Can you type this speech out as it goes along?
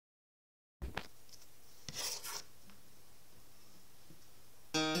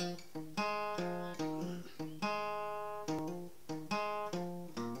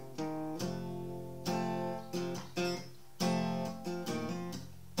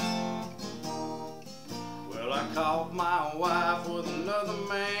caught my wife with another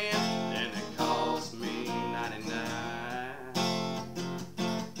man, and it cost me 99.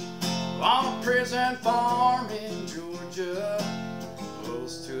 On a prison farm in Georgia,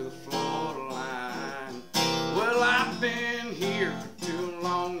 close to the Florida line. Well, I've been here for 2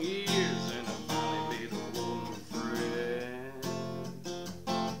 long years, and I finally made a woman friend.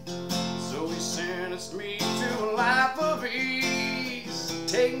 So he sentenced me to a life of ease,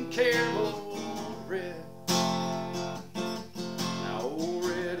 taking care of old Red. Now old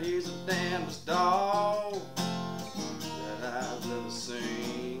Red, he's the damnedest dog that I've ever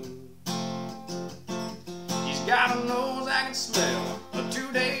seen. He's got a nose I can smell, a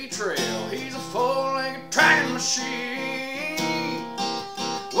 2-day trail. He's a 4-legged tracking machine.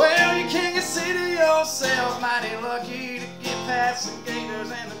 Well, you can't consider yourself mighty lucky to get past the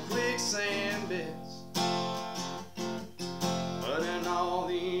gators and the quicksand beds. But in all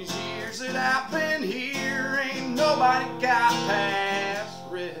these years that I've been here, ain't nobody got past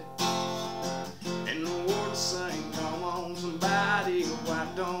Red. And the warden sang, come on somebody, why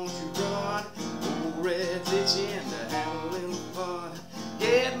don't you run? Old Red's itching to have a little fun.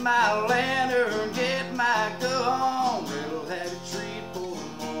 Get my lantern, get my gun, Red'll have a treat for the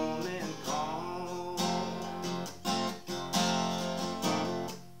morning calm.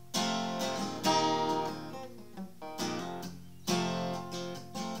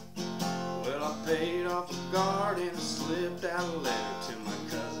 Well, I paid off the guard and I slipped out a letter to my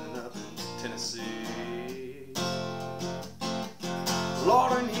cousin up in Tennessee.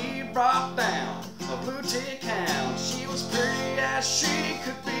 Lord, and he brought down a blue tick hound. She was pretty as she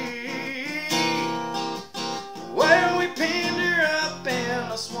could be. Well, we pinned her up in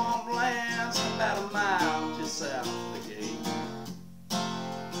the swamplands about a mile just south of the gate.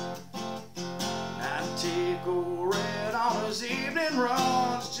 And I'd take old Red on his evening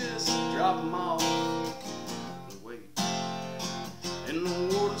runs, just drop him off and wait. And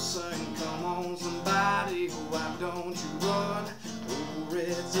the warden sang, come on somebody, why don't you run? Old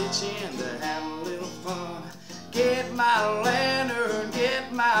Red's itching to have a little fun. Get my lantern,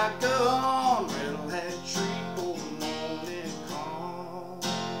 get my gun, Red'll have a treat for the morning calm.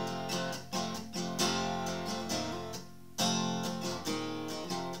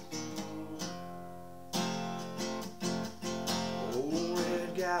 Old Red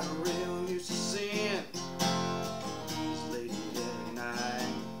got real used to seeing his lady every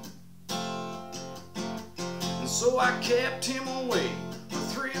night, and so I kept him away for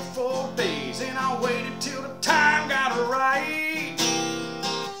 3 or 4 days, and I waited till the time got right.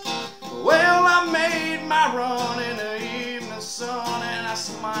 Well, I made my run in the evening sun, and I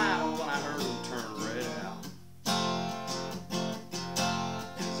smiled when I heard him turn Red out.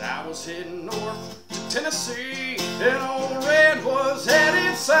 As I was heading north to Tennessee, and old Red was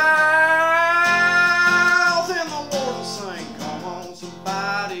headed south, and the warden sang, come on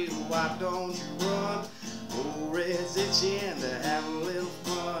somebody, why don't you run? Old Red's itching to have a little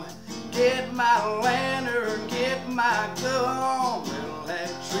fun. Get my lantern, get my gun, Red'll have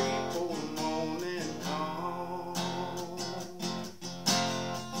a treat for the morning calm.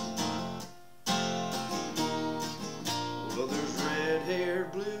 Well, there's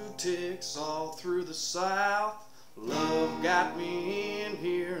red-haired blue ticks all through the South. Love got me in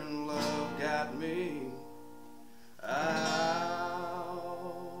here and love got me out.